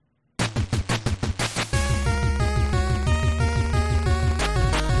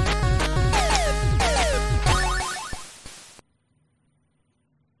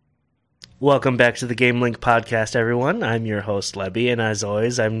Welcome back to the Game Link podcast, everyone. I'm your host, Lebby, and as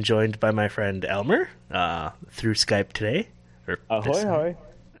always, I'm joined by my friend Elmer through Skype today. Ahoy, hoy.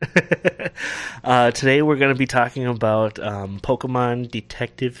 Today we're going to be talking about Pokemon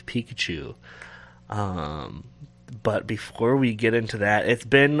Detective Pikachu. But before we get into that, it's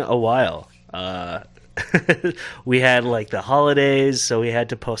been a while. We had the holidays, so we had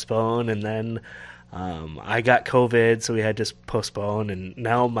to postpone, and then I got COVID, so we had to postpone, and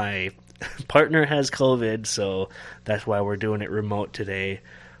now my partner has COVID, so that's why we're doing it remote today.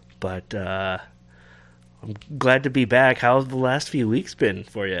 But I'm glad to be back. How's the last few weeks been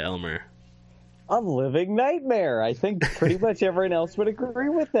for you, Elmer? A living nightmare. I think pretty much everyone else would agree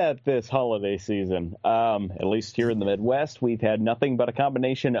with that this holiday season. At least here in the Midwest, we've had nothing but a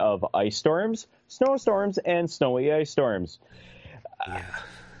combination of ice storms, snowstorms, and snowy ice storms. Yeah.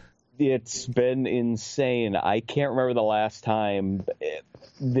 It's been insane. I can't remember the last time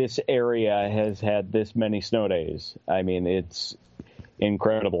this area has had this many snow days. I mean, it's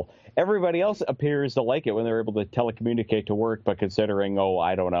incredible. Everybody else appears to like it when they're able to telecommunicate to work, but considering,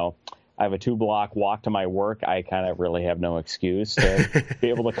 I don't know, I have a 2-block walk to my work, I kind of really have no excuse to be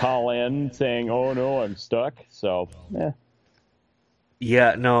able to call in saying, oh, no, I'm stuck. So, yeah.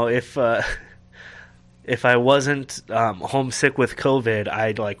 Yeah, no, if I wasn't homesick with COVID,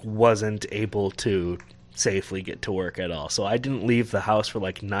 I wasn't able to safely get to work at all. So I didn't leave the house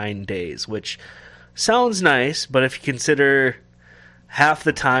for 9 days, which sounds nice, but if you consider half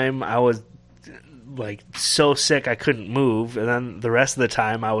the time I was so sick I couldn't move, and then the rest of the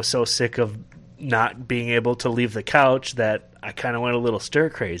time I was so sick of not being able to leave the couch that I kind of went a little stir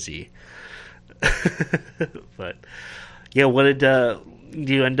crazy. But yeah, what did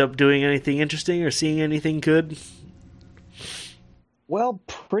do you end up doing anything interesting or seeing anything good? Well,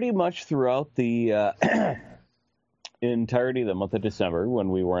 pretty much throughout the entirety of the month of December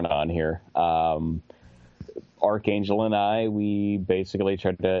when we weren't on here, Archangel and I, we basically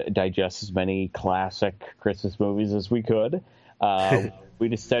tried to digest as many classic Christmas movies as we could. We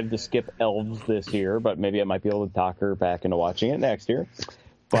decided to skip Elves this year, but maybe I might be able to talk her back into watching it next year.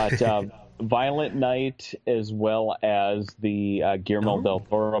 But Violent Night, as well as the Guillermo del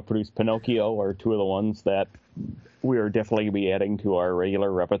Toro produced Pinocchio, are two of the ones that we are definitely going to be adding to our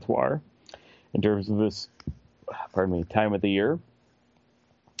regular repertoire in terms of this, time of the year.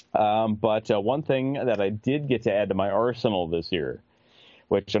 But one thing that I did get to add to my arsenal this year,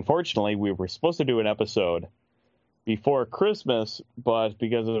 which unfortunately we were supposed to do an episode before Christmas, but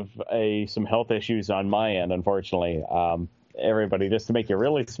because of some health issues on my end, unfortunately, everybody, just to make you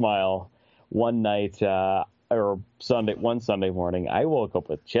really smile, one Sunday morning, I woke up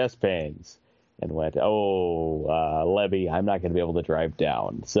with chest pains and went, Lebby, I'm not going to be able to drive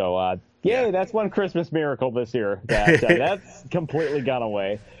down. So, yay, that's one Christmas miracle this year. That's completely gone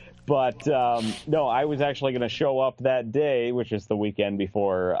away. But, no, I was actually going to show up that day, which is the weekend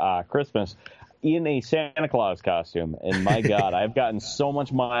before Christmas, in a Santa Claus costume. And, my God, I've gotten so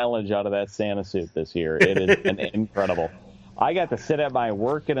much mileage out of that Santa suit this year. It has been incredible. I got to sit at my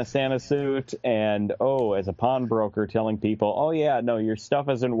work in a Santa suit and, as a pawnbroker telling people, your stuff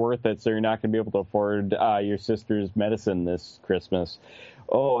isn't worth it, so you're not going to be able to afford your sister's medicine this Christmas.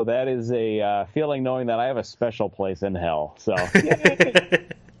 Oh, that is a feeling knowing that I have a special place in hell. So,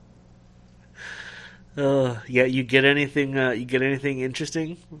 yeah, you get anything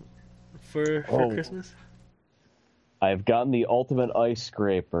interesting for Christmas? I've gotten the ultimate ice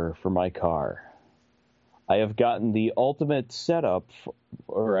scraper for my car. I have gotten the ultimate setup,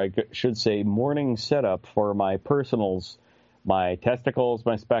 or I should say morning setup for my personals, my testicles,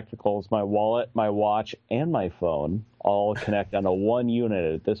 my spectacles, my wallet, my watch, and my phone all connect on a one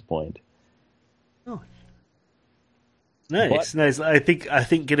unit at this point. Oh, nice, nice. I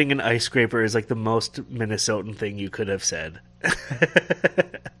think getting an ice scraper is the most Minnesotan thing you could have said.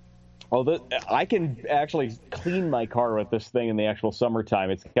 I can actually clean my car with this thing in the actual summertime.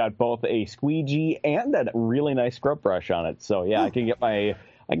 It's got both a squeegee and a really nice scrub brush on it. So yeah, I can get my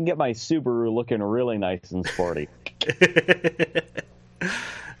Subaru looking really nice and sporty.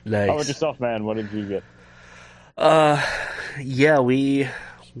 Nice. How about yourself, man? What did you get? Yeah, we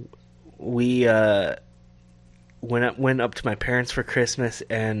went up to my parents for Christmas,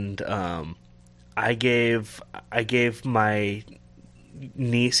 and I gave my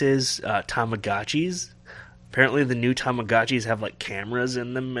nieces Tamagotchis. Apparently the new Tamagotchis have cameras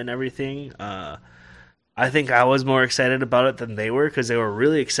in them and everything. I think I was more excited about it than they were, because they were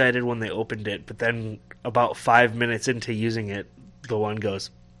really excited when they opened it, but then about 5 minutes into using it, the one goes,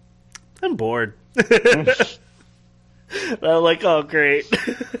 I'm bored. And I'm like, oh great.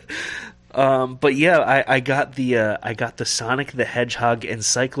 But yeah, I got the Sonic the Hedgehog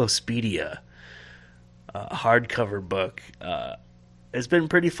Encyclopedia hardcover book. It's been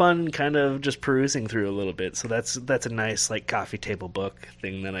pretty fun, kind of just perusing through a little bit. So that's a nice like coffee table book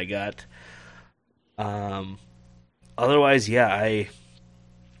thing that I got. Um, Otherwise, yeah,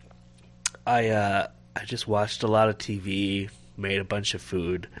 I just watched a lot of TV, made a bunch of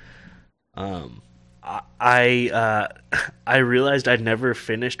food. Um, I realized I'd never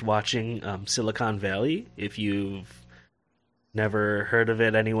finished watching Silicon Valley. If you've never heard of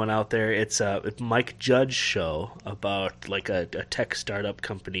it, anyone out there, it's a Mike Judge show about like a tech startup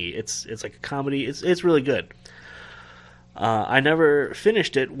company. It's like a comedy. It's really good. I never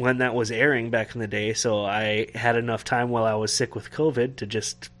finished it when that was airing back in the day, so I had enough time while I was sick with COVID to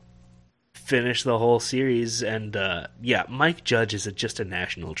just finish the whole series. And yeah, Mike Judge is just a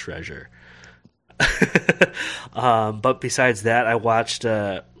national treasure. But besides that, I watched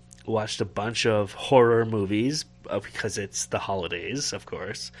a bunch of horror movies because it's the holidays, of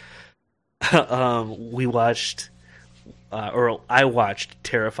course. We watched, or I watched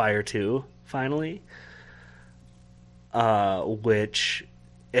Terrifier 2 finally, which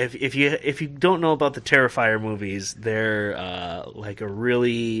if you don't know about the Terrifier movies, they're like a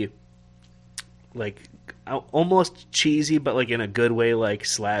really like almost cheesy, but like in a good way, like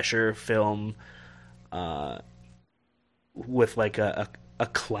slasher film uh, with like a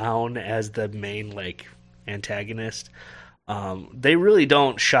clown as the main like antagonist. They really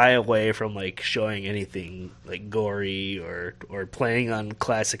don't shy away from like showing anything like gory or playing on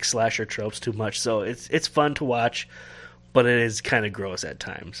classic slasher tropes too much. So it's fun to watch, but it is kind of gross at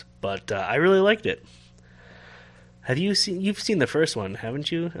times. But I really liked it. You've seen the first one,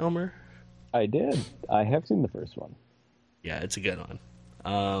 haven't you, Elmer? I did. I have seen the first one. Yeah, it's a good one.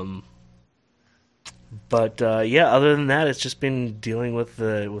 But yeah, other than that, it's just been dealing with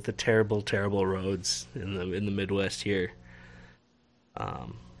the terrible, terrible roads in the Midwest here.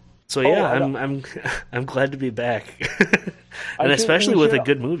 Um, so Oh, yeah, I'm I'm glad to be back, I and think especially we with should, a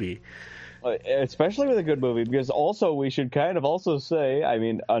good movie. especially with a good movie, because also we should kind of also say, I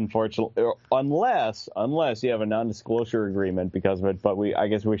mean, unfortunately, unless you have a non-disclosure agreement because of it, but I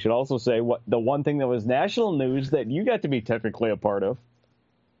guess we should also say what the one thing that was national news that you got to be technically a part of.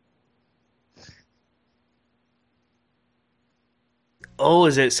 Oh,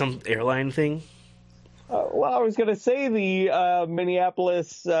 is it some airline thing? Well, I was going to say the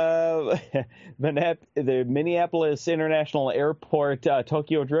Minneapolis, the Minneapolis International Airport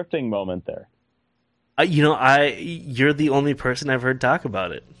Tokyo drifting moment there. You're the only person I've heard talk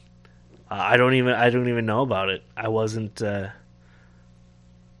about it. I don't even know about it. I wasn't in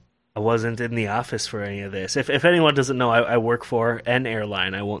the office for any of this. If anyone doesn't know, I work for an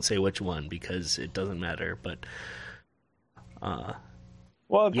airline. I won't say which one because it doesn't matter. But uh,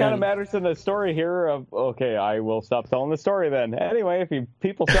 Well, it kind yeah, of matters in the story here. Okay, I will stop telling the story then. Anyway, if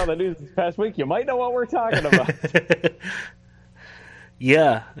people saw the news this past week, you might know what we're talking about.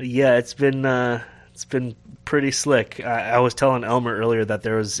 yeah, it's been pretty slick. I was telling Elmer earlier that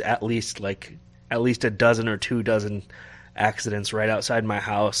there was at least a dozen or 2 dozen accidents right outside my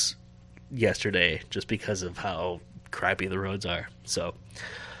house yesterday, just because of how crappy the roads are. So,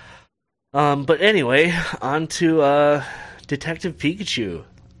 but anyway, on to Detective Pikachu.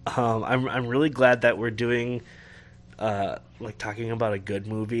 I'm really glad that we're doing like talking about a good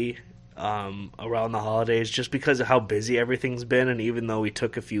movie around the holidays, just because of how busy everything's been, and even though we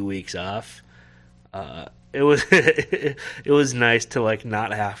took a few weeks off, it was it was nice to like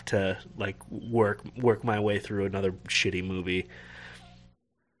not have to like work my way through another shitty movie.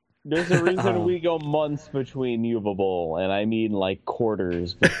 There's a reason um, we go months between Uvable, and I mean like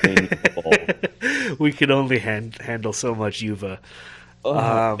quarters between Uvable. we could only handle so much Yuva.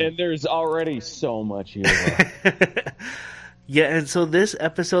 And there's already so much Uva. Yeah, and so this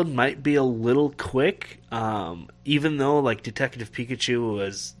episode might be a little quick, even though like Detective Pikachu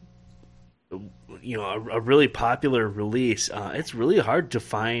was, a really popular release. It's really hard to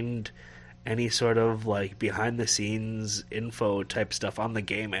find any sort of like behind the scenes info type stuff on the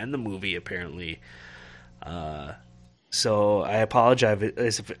game and the movie. Apparently, so I apologize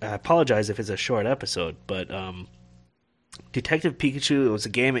if it's a short episode, but Detective Pikachu. It was a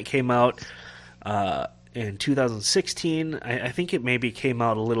game. It came out in 2016. I think it maybe came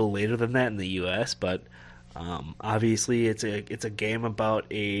out a little later than that in the U.S., but obviously it's a game about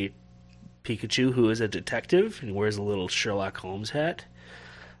a Pikachu who is a detective and wears a little Sherlock Holmes hat.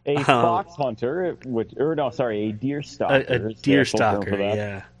 A fox hunter, a deer A stalker. Is the deer actual term for stalker, that.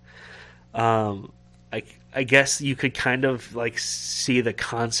 yeah. Um, I guess you could kind of like see the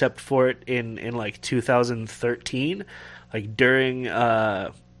concept for it in like 2013, like during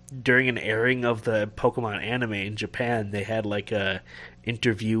during an airing of the Pokemon anime in Japan, they had like a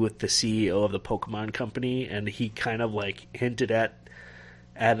interview with the CEO of the Pokemon company, and he kind of like hinted at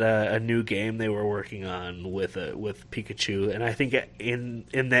a new game they were working on with Pikachu, and I think in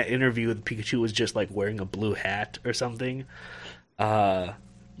that interview, Pikachu was just like wearing a blue hat or something. Uh,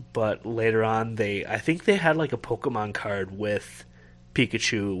 but later on, I think they had like a Pokemon card with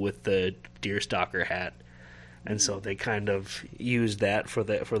Pikachu with the Deerstalker hat, and so they kind of used that for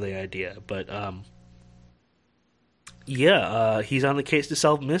the idea. But yeah, he's on the case to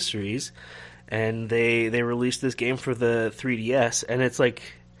solve mysteries, and they released this game for the 3DS, and it's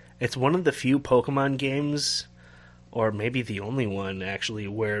one of the few Pokemon games, or maybe the only one actually,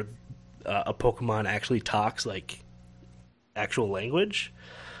 where a Pokemon actually talks like actual language.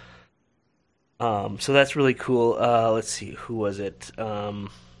 So that's really cool. Let's see, who was it? Junichi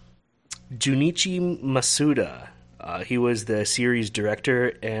Masuda. He was the series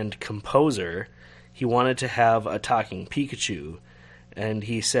director and composer. He wanted to have a talking Pikachu, and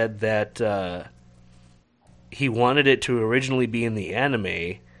he said that he wanted it to originally be in the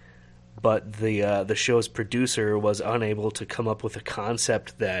anime, but the show's producer was unable to come up with a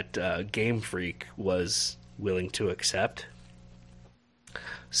concept that Game Freak was willing to accept.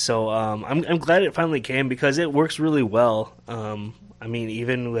 So I'm glad it finally came because it works really well. I mean,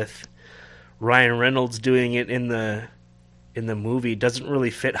 even with Ryan Reynolds doing it in the movie, it doesn't really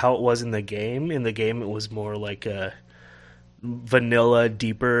fit how it was in the game. In the game, it was more like a vanilla,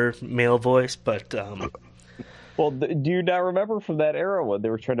 deeper male voice, but Well, do you not remember from that era when they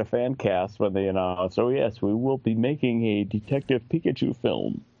were trying to fan cast when they announced, "Oh yes, we will be making a Detective Pikachu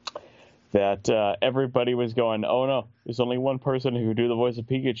film"? That everybody was going, "Oh no, there's only one person who can do the voice of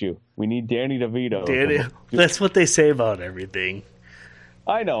Pikachu. We need Danny DeVito." That's what they say about everything.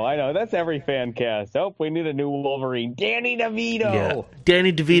 I know. That's every fan cast. Oh, we need a new Wolverine. Danny DeVito! Yeah.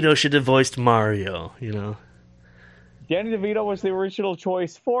 Danny DeVito should have voiced Mario, you know? Danny DeVito was the original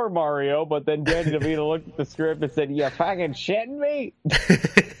choice for Mario, but then Danny DeVito looked at the script and said, "You fucking shitting me?"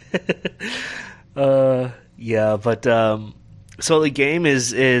 Yeah, but so the game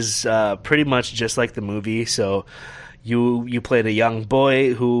is pretty much just like the movie. So you played a young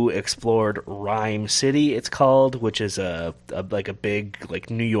boy who explored Rhyme City, it's called, which is like a big like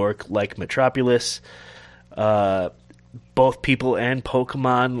New York like metropolis. Both people and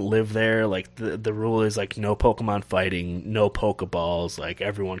Pokemon live there. Like the rule is like no Pokemon fighting, no Pokeballs. Like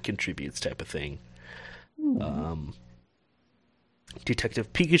everyone contributes type of thing.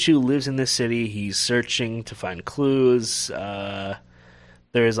 Detective Pikachu lives in this city. He's searching to find clues.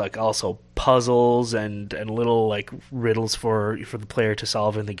 There's like also puzzles and little like riddles for the player to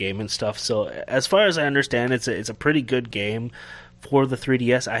solve in the game and stuff. So as far as I understand, it's a pretty good game for the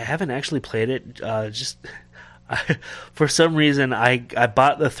 3DS. I haven't actually played it. For some reason, I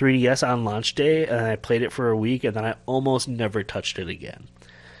bought the 3DS on launch day and I played it for a week and then I almost never touched it again.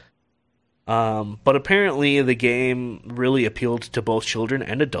 But apparently the game really appealed to both children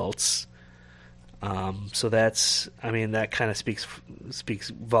and adults. So that kind of speaks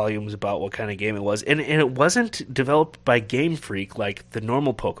volumes about what kind of game it was. And it wasn't developed by Game Freak like the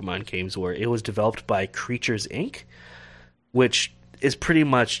normal Pokemon games were. It was developed by Creatures Inc., which is pretty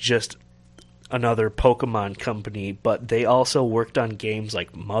much just another Pokemon company, but they also worked on games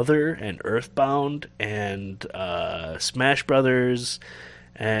like Mother and Earthbound and Smash Brothers,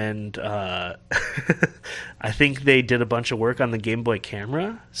 and I think they did a bunch of work on the Game Boy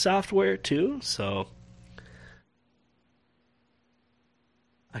Camera software too. So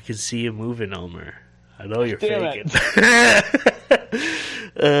I can see you moving, Elmer. I know you're Damn faking.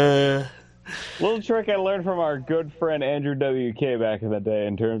 Little trick I learned from our good friend Andrew WK back in the day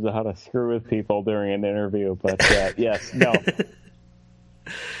in terms of how to screw with people during an interview. But yes, no.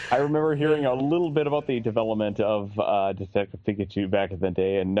 I remember hearing a little bit about the development of Detective Pikachu back in the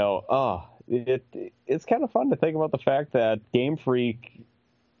day, and it's kind of fun to think about the fact that Game Freak,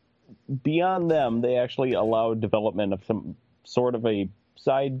 beyond them, they actually allowed development of some sort of a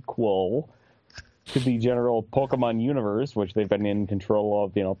sidequel to the general Pokemon universe, which they've been in control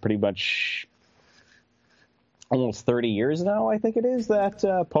of, pretty much almost 30 years now, I think it is, that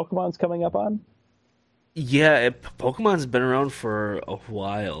Pokemon's coming up on. Yeah, Pokemon's been around for a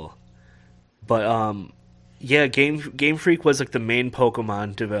while, but yeah, Game Freak was like the main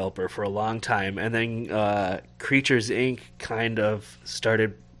Pokemon developer for a long time, and then Creatures Inc. kind of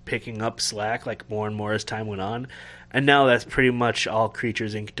started picking up slack like more and more as time went on, and now that's pretty much all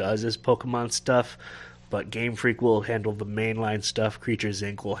Creatures Inc. does is Pokemon stuff. But Game Freak will handle the mainline stuff. Creatures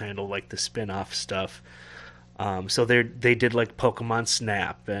Inc. will handle like the spin-off stuff. So they did like Pokemon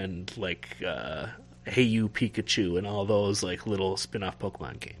Snap and like Hey You Pikachu and all those like little spin-off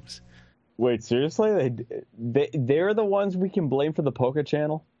Pokemon games. Wait, seriously? They're the ones we can blame for the Poke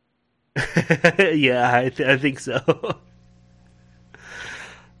Channel? Yeah, I think so.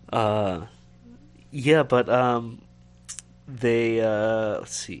 uh, yeah, but they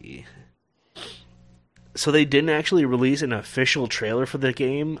let's see. So they didn't actually release an official trailer for the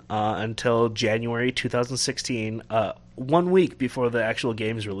game until January 2016, 1 week before the actual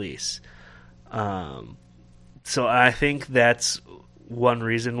game's release. Um, so I think that's one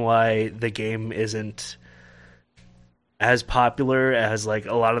reason why the game isn't as popular as like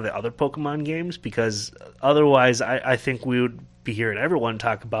a lot of the other Pokemon games, because otherwise I think we would be hearing everyone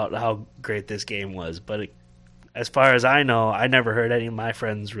talk about how great this game was. But as far as I know, I never heard any of my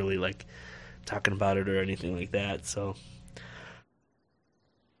friends really like talking about it or anything like that. So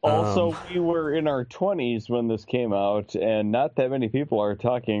Also, we were in our 20s when this came out, and not that many people are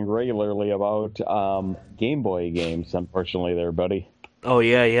talking regularly about Game Boy games, unfortunately, there, buddy. oh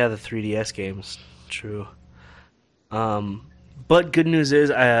yeah, the 3DS games, true. But good news is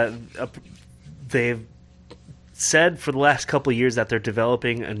they've said for the last couple of years that they're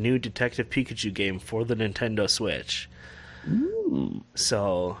developing a new Detective Pikachu game for the Nintendo Switch.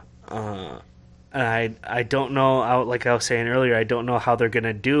 So, I don't know. Like I was saying earlier, I don't know how they're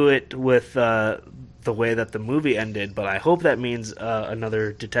gonna do it with the way that the movie ended. But I hope that means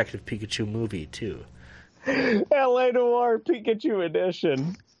another Detective Pikachu movie too. LA Noir Pikachu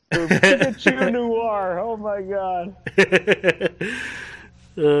Edition. Or Pikachu Noir. Oh my god.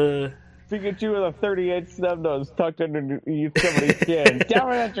 Pikachu with a 38 snub nose tucked underneath somebody's chin. Tell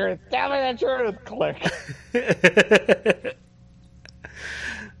me the truth. Tell me the truth. Click.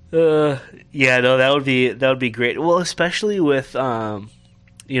 Yeah, no, that would be great. Well, especially with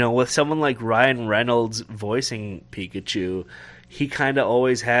with someone like Ryan Reynolds voicing Pikachu, he kind of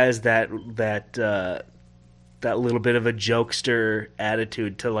always has that little bit of a jokester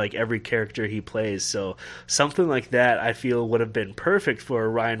attitude to like every character he plays. So something like that I feel would have been perfect for a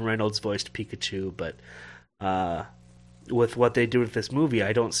Ryan Reynolds voiced Pikachu, but with what they do with this movie,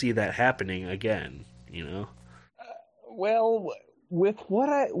 I don't see that happening again, you know. Well, with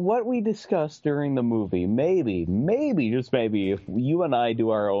what we discussed during the movie, maybe, just maybe, if you and I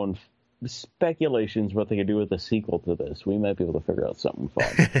do our own speculations what they could do with a sequel to this, we might be able to figure out something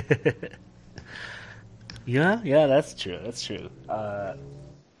fun. Yeah, that's true. That's true.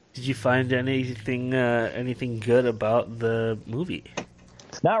 Did you find anything good about the movie?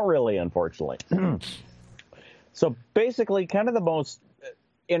 Not really, unfortunately. So basically, kind of the most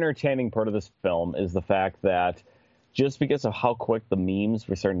entertaining part of this film is the fact that just because of how quick the memes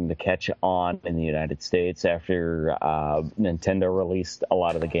were starting to catch on in the United States after Nintendo released a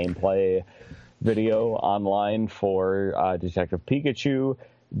lot of the gameplay video online for Detective Pikachu,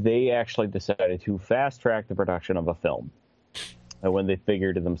 they actually decided to fast-track the production of a film. And when they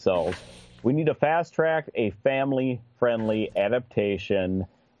figured to themselves, we need to fast-track a family-friendly adaptation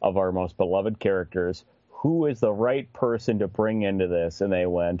of our most beloved characters. Who is the right person to bring into this? And they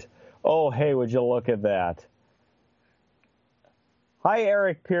went, oh, hey, would you look at that? Hi,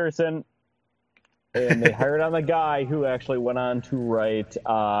 Eric Pearson. And they hired on the guy who actually went on to write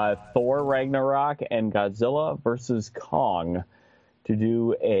Thor Ragnarok and Godzilla vs. Kong to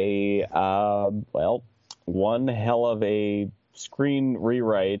do one hell of a screen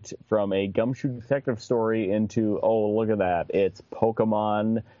rewrite from a Gumshoe detective story into, oh, look at that, it's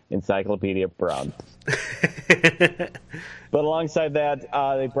Pokemon Encyclopedia Brown. But alongside that,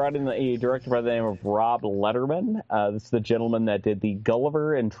 they brought in a director by the name of Rob Letterman. This is the gentleman that did the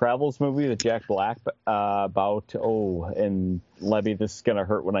Gulliver and Travels movie with Jack Black and Levy, this is going to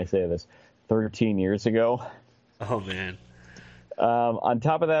hurt when I say this, 13 years ago. Oh, man. On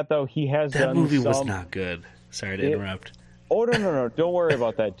top of that, though, he has that done movie was not good. Sorry to interrupt. Oh, no. Don't worry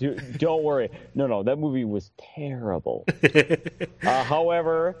about that. Don't worry. No. That movie was terrible.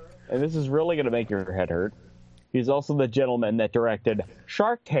 However, and this is really going to make your head hurt, he's also the gentleman that directed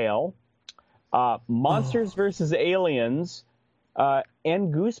Shark Tale, Monsters vs. Aliens,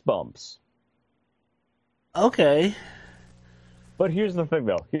 and Goosebumps. Okay. But here's the thing,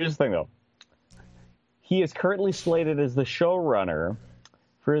 though. He is currently slated as the showrunner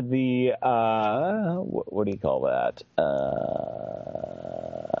for the, what do you call that?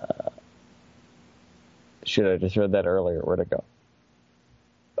 Should I just read that earlier? Where'd it go?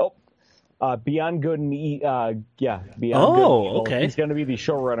 Beyond Good and Beyond Good and Evil. Okay. He's going to be the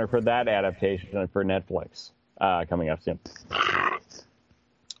showrunner for that adaptation for Netflix coming up soon.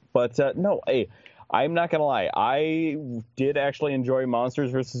 But no, hey, I'm not gonna lie. I did actually enjoy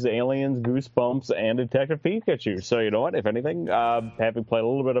Monsters vs. Aliens, Goosebumps, and Detective Pikachu. So you know what? If anything, having played a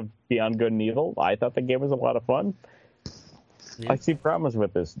little bit of Beyond Good and Evil, I thought the game was a lot of fun. Yeah. I see promise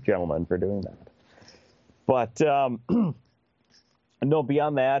with this gentleman for doing that. But no,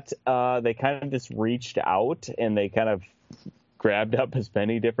 beyond that, they kind of just reached out and they kind of grabbed up as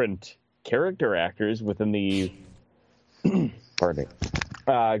many different character actors within the pardon me.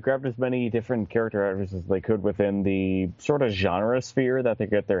 Grabbed as many different character actors as they could within the sort of genre sphere that they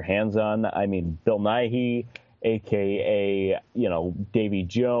get their hands on. I mean, Bill Nighy, a.k.a., Davy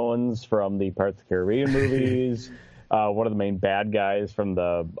Jones from the Pirates of the Caribbean movies, one of the main bad guys from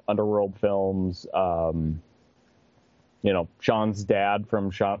the Underworld films, Sean's stepdad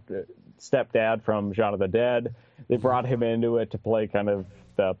from Shaun of the Dead. They brought him into it to play kind of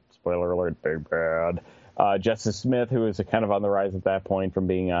the, spoiler alert, big bad. Justice Smith, who was kind of on the rise at that point from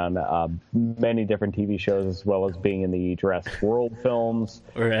being on many different TV shows as well as being in the Jurassic World films.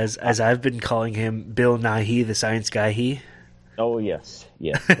 Or as I've been calling him, Bill Nighy, the science guy he. Oh, yes,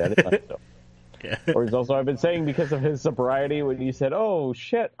 that is so. Yeah. Or he's also, I've been saying because of his sobriety, when you said, oh,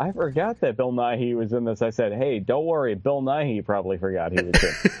 shit, I forgot that Bill Nighy was in this, I said, hey, don't worry, Bill Nighy probably forgot he was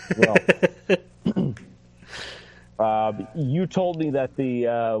in well, you told me that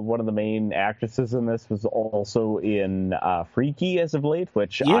the one of the main actresses in this was also in Freaky as of late,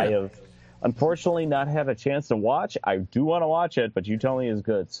 which I have unfortunately not had a chance to watch. I do want to watch it, but you tell me it's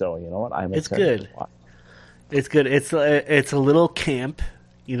good, so you know what? I'm excited to watch. It's good. It's a little camp,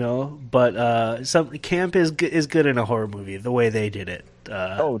 but some camp is good in a horror movie. The way they did it.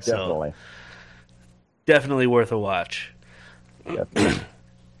 Definitely. So definitely worth a watch. Definitely.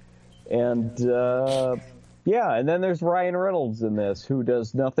 And and then there's Ryan Reynolds in this, who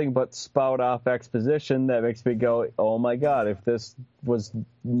does nothing but spout off exposition that makes me go, oh my god, if this was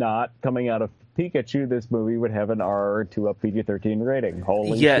not coming out of Pikachu, this movie would have an R to a PG-13 rating.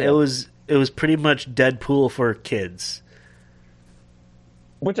 Holy shit. It was pretty much Deadpool for kids.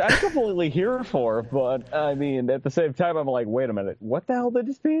 Which I'm completely here for, but I mean, at the same time, I'm like, wait a minute, what the hell did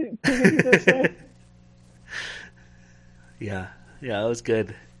this Pikachu just say? Yeah, it was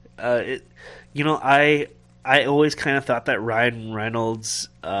good. I always kind of thought that Ryan Reynolds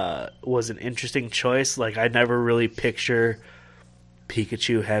was an interesting choice. Like, I never really picture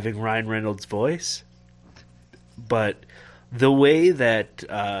Pikachu having Ryan Reynolds' voice. But the way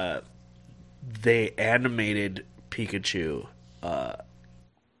that they animated Pikachu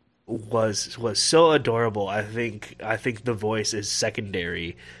was so adorable. I think the voice is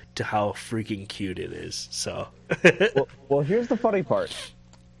secondary to how freaking cute it is. So, well, here's the funny part.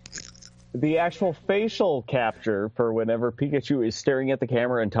 The actual facial capture for whenever Pikachu is staring at the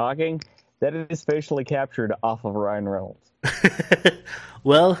camera and talking, that is facially captured off of Ryan Reynolds.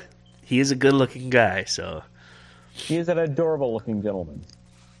 Well, he is a good-looking guy, so... He is an adorable-looking gentleman.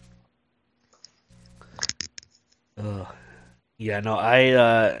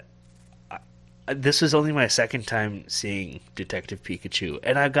 This was only my second time seeing Detective Pikachu,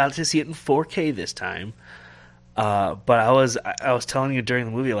 and I got to see it in 4K this time. But I was telling you during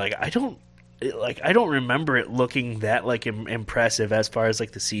the movie, I don't remember it looking that impressive as far as the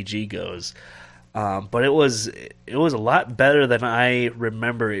CG goes. But it was a lot better than I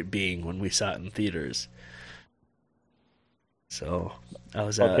remember it being when we saw it in theaters. So it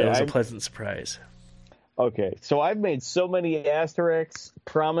was a pleasant surprise. Okay, so I've made so many asterisks,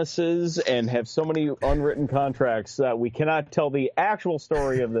 promises, and have so many unwritten contracts that we cannot tell the actual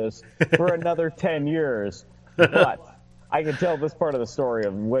story of this for another 10 years. But I can tell this part of the story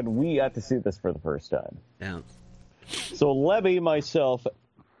of when we got to see this for the first time. Yeah. So Levy, myself,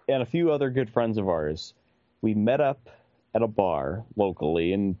 and a few other good friends of ours, we met up at a bar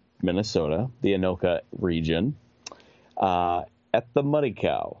locally in Minnesota, the Anoka region, at the Muddy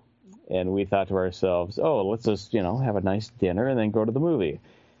Cow. And we thought to ourselves, oh, let's just, have a nice dinner and then go to the movie.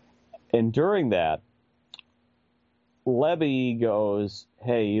 And during that, Levy goes,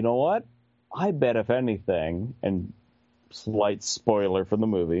 hey, you know what? I bet if anything, and slight spoiler for the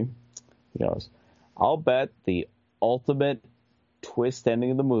movie, he goes, I'll bet the ultimate twist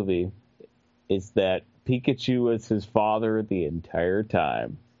ending of the movie is that Pikachu was his father the entire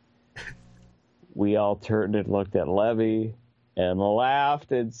time. We all turned and looked at Levy and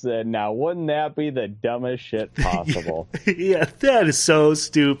laughed and said, now wouldn't that be the dumbest shit possible? Yeah, that is so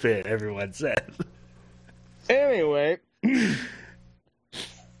stupid, everyone said. Anyway,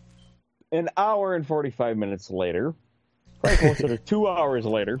 an hour and 45 minutes later, probably closer to 2 hours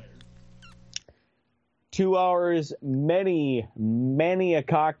later, 2 hours, many a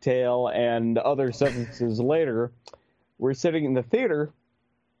cocktail and other substances later, we're sitting in the theater,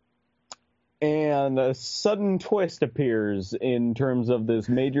 and a sudden twist appears in terms of this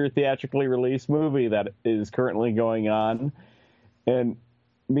major theatrically released movie that is currently going on. And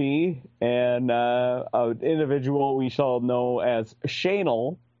me and an individual we shall know as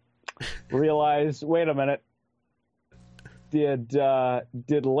Shanel realized, wait a minute, did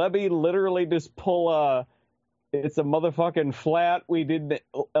Lebby literally just pull it's a motherfucking flat, we didn't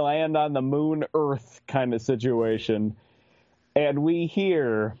land on the moon Earth kind of situation? And we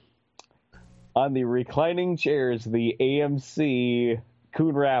hear on the reclining chairs, the AMC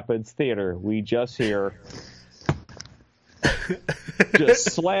Coon Rapids Theater, we just hear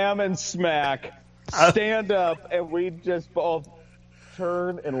just slam and smack, stand up, and we just both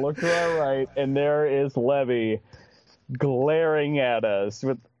turn and look to our right, and there is Levy glaring at us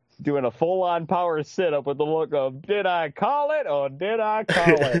with doing a full-on power sit-up with the look of, did I call it or did I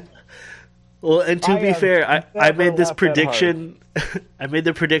call it? Well, and to be fair, I made this prediction. I made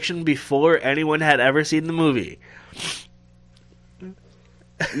the prediction before anyone had ever seen the movie.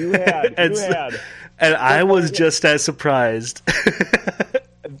 You had. And I was just as surprised.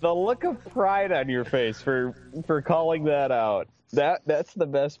 The look of pride on your face for calling that out. That's the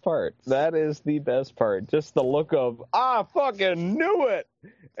best part. That is the best part. Just the look of, I fucking knew it.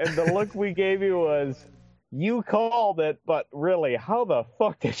 And the look we gave you was, you called it, but really, how the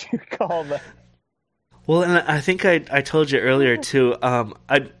fuck did you call that? Well, and I think I told you earlier, too,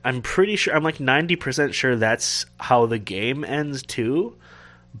 I'm pretty sure, I'm like 90% sure that's how the game ends, too.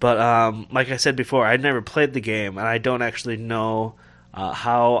 But like I said before, I never played the game, and I don't actually know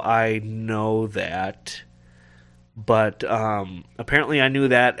how I know that. But apparently I knew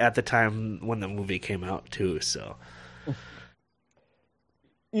that at the time when the movie came out, too, so...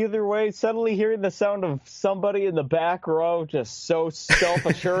 Either way, suddenly hearing the sound of somebody in the back row just so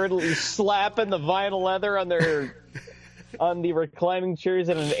self-assuredly slapping the vinyl leather on the reclining chairs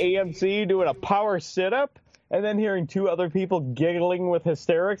in an AMC doing a power sit-up, and then hearing two other people giggling with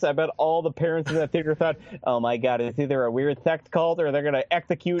hysterics, I bet all the parents in that theater thought, oh my god, it's either a weird theft cult or they're going to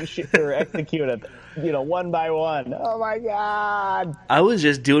execute it, one by one. Oh my god! I was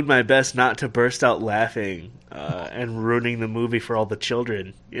just doing my best not to burst out laughing and ruining the movie for all the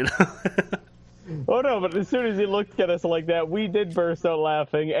children, Oh no, but as soon as he looked at us like that, we did burst out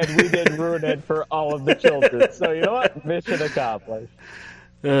laughing, and we did ruin it for all of the children. So you know what? Mission accomplished.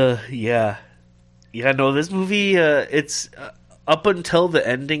 Yeah. Yeah, no, this movie, it's up until the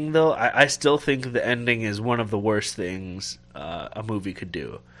ending, though, I still think the ending is one of the worst things a movie could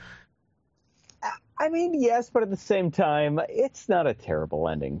do. I mean, yes, but at the same time, it's not a terrible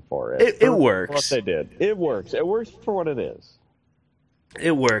ending for it. It works. What they did. It works. It works for what it is.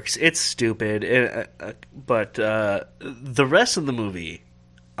 It works. It's stupid. But the rest of the movie,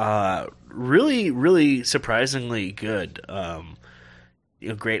 really, really surprisingly good.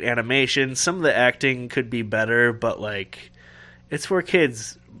 Great animation. Some of the acting could be better, but, it's for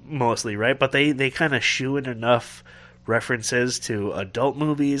kids mostly, right? But they kind of shoe in enough references to adult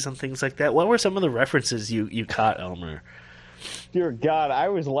movies and things like that. What were some of the references you caught, Elmer? Dear God, I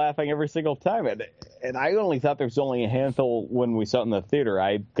was laughing every single time. And I only thought there was only a handful when we saw it in the theater.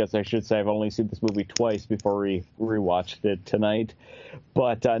 I guess I should say I've only seen this movie twice before we rewatched it tonight.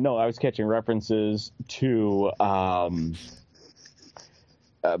 But, no, I was catching references to...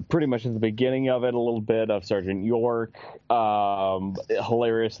 pretty much at the beginning of it, a little bit of Sergeant York.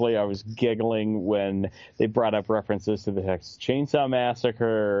 Hilariously, I was giggling when they brought up references to the Texas Chainsaw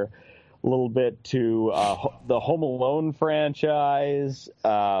Massacre, a little bit to the Home Alone franchise,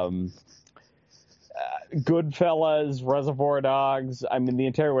 Goodfellas, Reservoir Dogs. I mean, the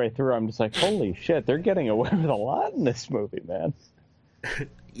entire way through, I'm just like, holy shit, they're getting away with a lot in this movie, man.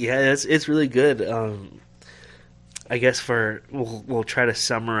 Yeah, it's really good. I guess we'll try to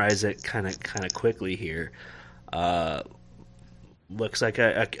summarize it kind of quickly here. Looks like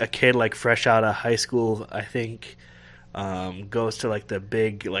a kid fresh out of high school, I think, goes to the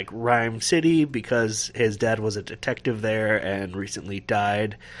big Rhyme City because his dad was a detective there and recently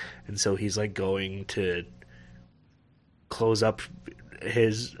died, and so he's going to close up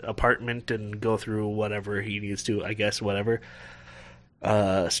his apartment and go through whatever he needs to, I guess, whatever.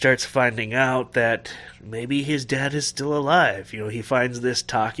 Starts finding out that maybe his dad is still alive. He finds this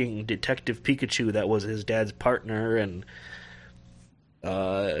talking Detective Pikachu that was his dad's partner, and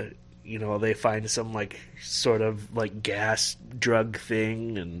they find some sort of gas drug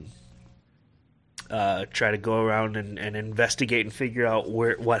thing, and try to go around and investigate and figure out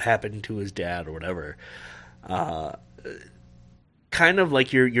what happened to his dad or whatever. Kind of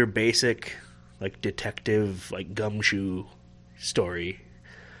like your basic detective gumshoe story.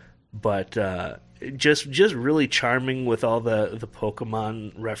 but just really charming with all the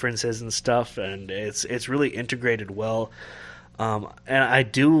Pokemon references and stuff, and it's really integrated well. And I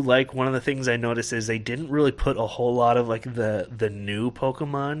do like, one of the things I noticed is they didn't really put a whole lot of like the new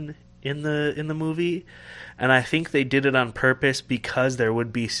Pokemon in the movie, and I think they did it on purpose because there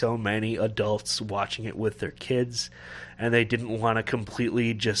would be so many adults watching it with their kids, and they didn't want to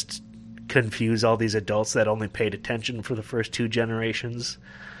completely just confuse all these adults that only paid attention for the first two generations.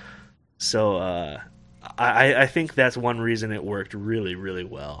 So I think that's one reason it worked really, really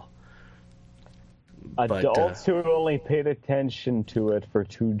well. Adults who only paid attention to it for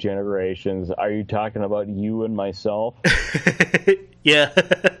two generations. Are you talking about you and myself? Yeah.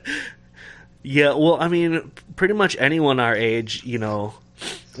 Yeah, well, I mean, pretty much anyone our age,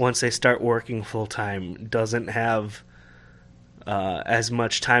 once they start working full time, doesn't have as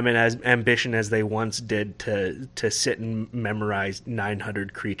much time and as ambition as they once did to sit and memorize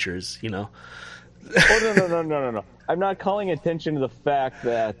 900 creatures. Oh, no. I'm not calling attention to the fact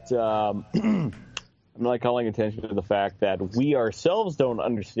that I'm not calling attention to the fact that we ourselves don't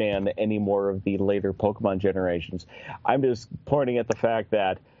understand any more of the later Pokemon generations. I'm just pointing at the fact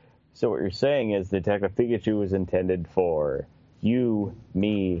that, so what you're saying is Detective Pikachu was intended for you,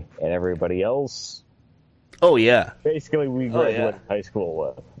 me, and everybody else. Oh, yeah. Basically, we graduated high school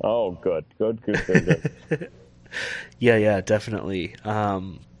with. Oh, good. Yeah, definitely.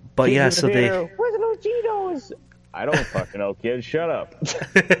 But yeah, so they... Where's the Cheetos? I don't fucking know, kid. Shut up.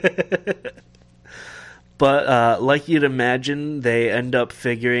 But like you'd imagine, they end up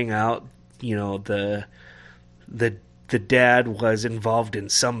figuring out, the dad was involved in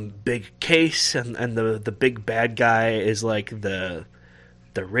some big case, and the big bad guy is like the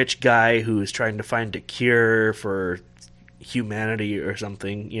rich guy who is trying to find a cure for humanity or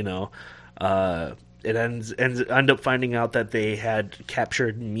something. It end up finding out that they had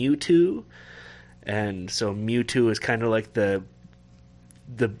captured Mewtwo, and so Mewtwo is kind of like the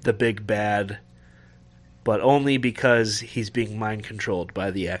big bad, but only because he's being mind controlled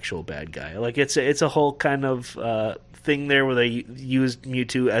by the actual bad guy. Like it's a whole kind of thing there where they used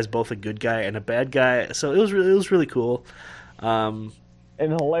Mewtwo as both a good guy and a bad guy. So it was really cool. And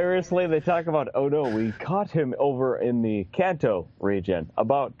hilariously, they talk about, oh no, we caught him over in the Kanto region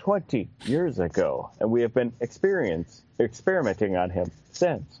about 20 years ago, and we have been experimenting on him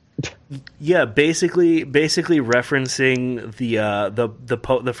since. Yeah, basically referencing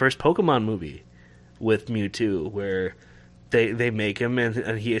the first Pokemon movie with Mewtwo, where they make him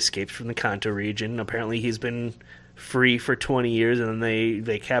and he escapes from the Kanto region. Apparently, he's been free for 20 years, and then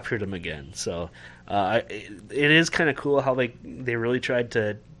they captured him again. So it is kind of cool how they really tried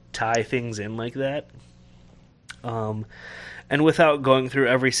to tie things in like that. And without going through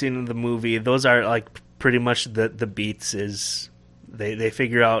every scene of the movie, those are like pretty much the beats. Is they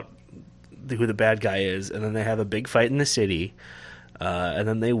figure out who the bad guy is, and then they have a big fight in the city, and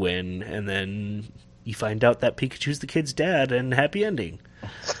then they win, and then you find out that Pikachu's the kid's dad, and happy ending.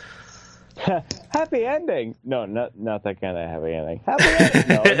 Happy ending? No, not that kind of happy ending. Happy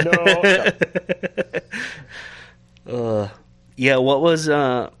ending? No. Yeah. What was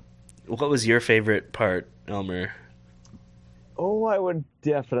your favorite part, Elmer? Oh, I would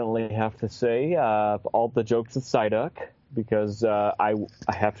definitely have to say all the jokes of Psyduck, because I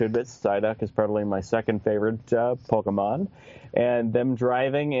have to admit Psyduck is probably my second favorite Pokemon. And them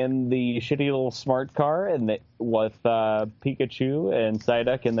driving in the shitty little smart car and with Pikachu and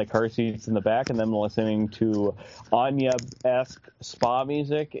Psyduck in the car seats in the back, and them listening to Anya-esque spa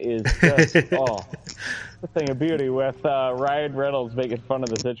music is just, a thing of beauty, with Ryan Reynolds making fun of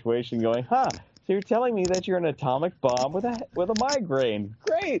the situation, going, so you're telling me that you're an atomic bomb with a migraine.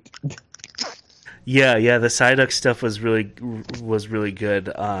 Great! Yeah, the Psyduck stuff was really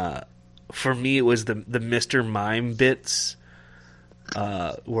good. For me, it was the Mr. Mime bits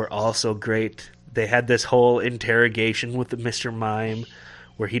were also great. They had this whole interrogation with the Mr. Mime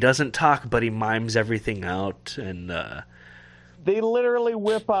where he doesn't talk, but he mimes everything out, and they literally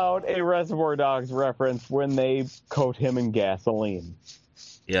whip out a Reservoir Dogs reference when they coat him in gasoline.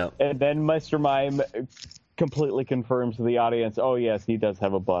 Yeah, and then Mr. Mime completely confirms to the audience, oh yes, he does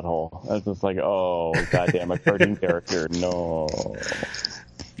have a butthole. I was just like, oh goddamn, a cartoon character, no.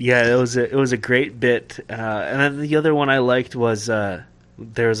 Yeah, it was a great bit, and then the other one I liked was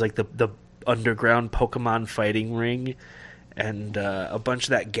there's like the underground Pokemon fighting ring, and a bunch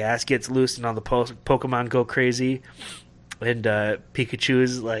of that gas gets loose, and all the Pokemon go crazy. And Pikachu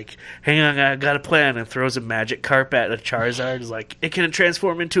is like, hang on, I got a plan, and throws a magic carp at a Charizard. Is like, it can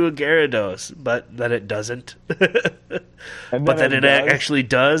transform into a Gyarados, but then it doesn't. But then it actually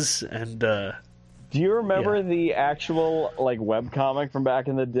does, and Do you remember Yeah. the actual like webcomic from back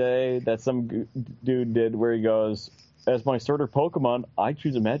in the day that some dude did where he goes, as my starter Pokemon, I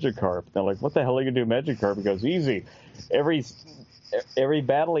choose a Magikarp. They're like, what the hell are you going to do Magikarp? He goes, easy. Every every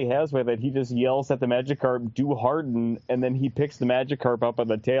battle he has with it, he just yells at the Magikarp, do Harden, and then he picks the Magikarp up on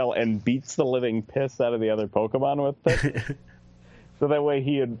the tail and beats the living piss out of the other Pokemon with it. So that way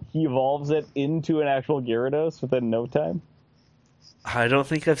he evolves it into an actual Gyarados within no time. I don't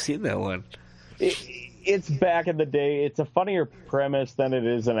think I've seen that one. It's back in the day. It's a funnier premise than it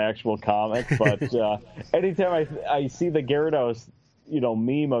is an actual comic, but anytime I see the Gyarados,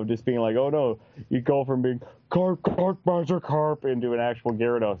 meme of just being like, oh no, you go from being Carp, Magikarp into an actual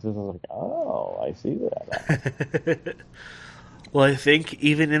Gyarados. This is like, oh, I see that. Well, I think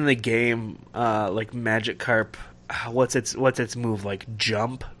even in the game, like Magikarp, what's its move? Like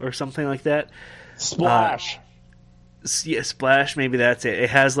jump or something like that? Splash. Yeah, splash. Maybe that's it. It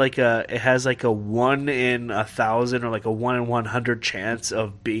has like a 1 in 1,000 or like a 1 in 100 chance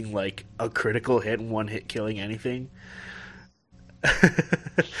of being like a critical hit and one hit killing anything.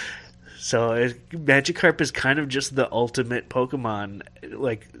 So Magikarp is kind of just the ultimate Pokemon,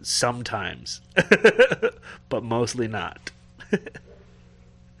 like sometimes, but mostly not.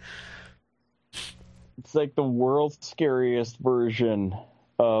 It's like the world's scariest version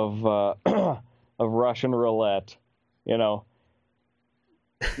of of Russian roulette.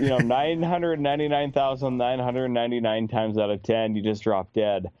 999,999 times out of 10, you just drop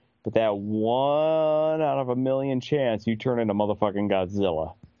dead. But that 1 out of a million chance, you turn into motherfucking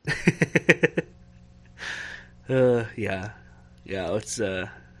Godzilla. Yeah. Let's.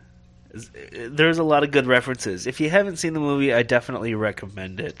 There's a lot of good references. If you haven't seen the movie, I definitely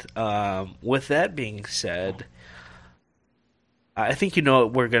recommend it. With that being said, I think you know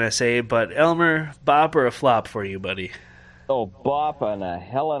what we're gonna say, but Elmer, bop or a flop for you, buddy? Oh, bop and a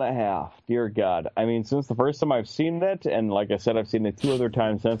hell and a half. Dear God. I mean, since the first time I've seen it, and like I said, I've seen it 2 other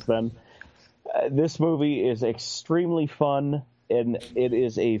times since then, this movie is extremely fun, and it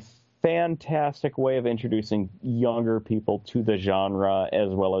is a fantastic way of introducing younger people to the genre as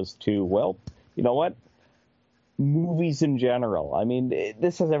well as to, well, you know what? Movies in general. I mean,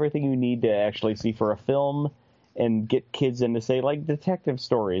 this has everything you need to actually see for a film and get kids into, say, like detective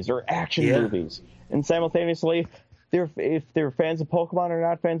stories or action movies. And simultaneously, if they're fans of Pokemon or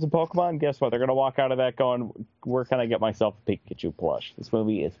not fans of Pokemon, guess what? They're going to walk out of that going, where can I get myself a Pikachu plush? This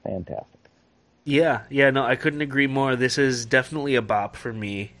movie is fantastic. Yeah, no, I couldn't agree more. This is definitely a bop for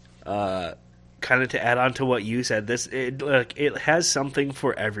me. Kind of to add on to what you said, it has something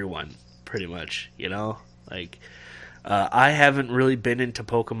for everyone, pretty much. Like I haven't really been into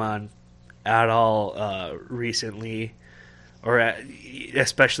Pokemon at all recently, or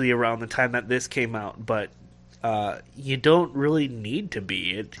especially around the time that this came out. But you don't really need to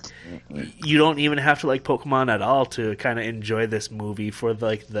be. You don't even have to like Pokemon at all to kind of enjoy this movie for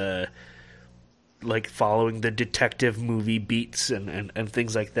the following the detective movie beats and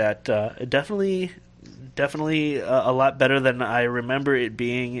things like that. Definitely a lot better than I remember it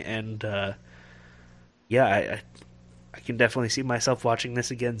being, and I can definitely see myself watching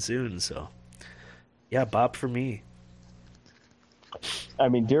this again soon. So yeah, bop for me. I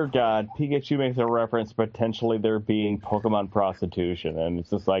mean, dear God, Pikachu makes a reference potentially there being Pokemon prostitution, and it's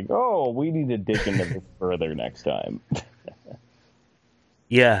just like, oh, we need to dig into this further next time.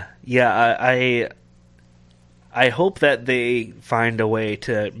 Yeah. I hope that they find a way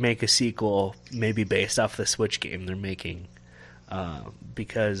to make a sequel, maybe based off the Switch game they're making,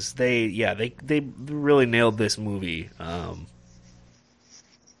 because they really nailed this movie. I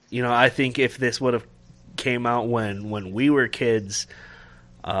think if this would have came out when we were kids,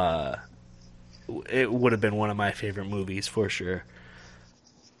 it would have been one of my favorite movies for sure.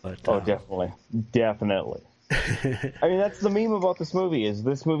 But definitely. I mean, that's the meme about this movie, is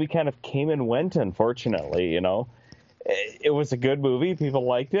this movie kind of came and went, unfortunately. It was a good movie, people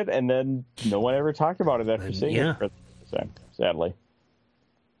liked it, and then no one ever talked about it after seeing it for the first time, sadly.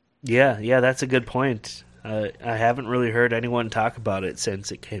 Yeah, that's a good point. I haven't really heard anyone talk about it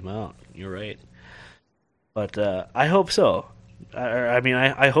since it came out. You're right. But I hope so.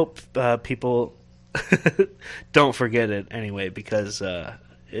 I hope people don't forget it anyway, because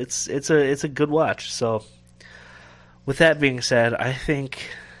it's a good watch. So with that being said, I think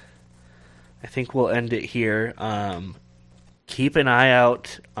we'll end it here. Keep an eye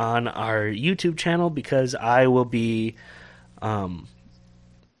out on our YouTube channel, because I will be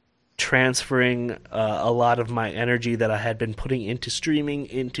transferring a lot of my energy that I had been putting into streaming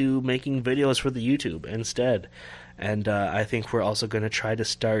into making videos for the YouTube instead. And I think we're also going to try to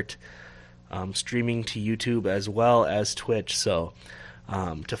start streaming to YouTube as well as Twitch. So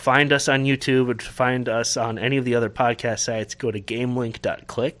To find us on YouTube or to find us on any of the other podcast sites, go to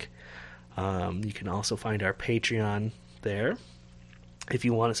gamelink.click. You can also find our Patreon there if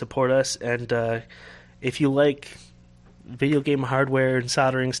you want to support us. And if you like video game hardware and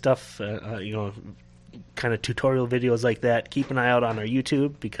soldering stuff, kind of tutorial videos like that, keep an eye out on our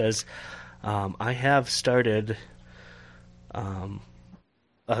YouTube, because I have started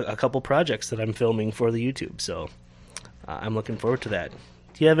a couple projects that I'm filming for the YouTube, so I'm looking forward to that.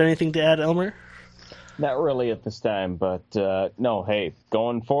 Do you have anything to add, Elmer? Not really at this time, but no, hey,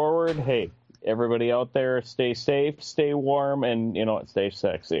 going forward, hey, everybody out there, stay safe, stay warm, and, stay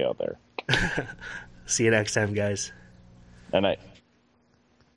sexy out there. See you next time, guys. Good night.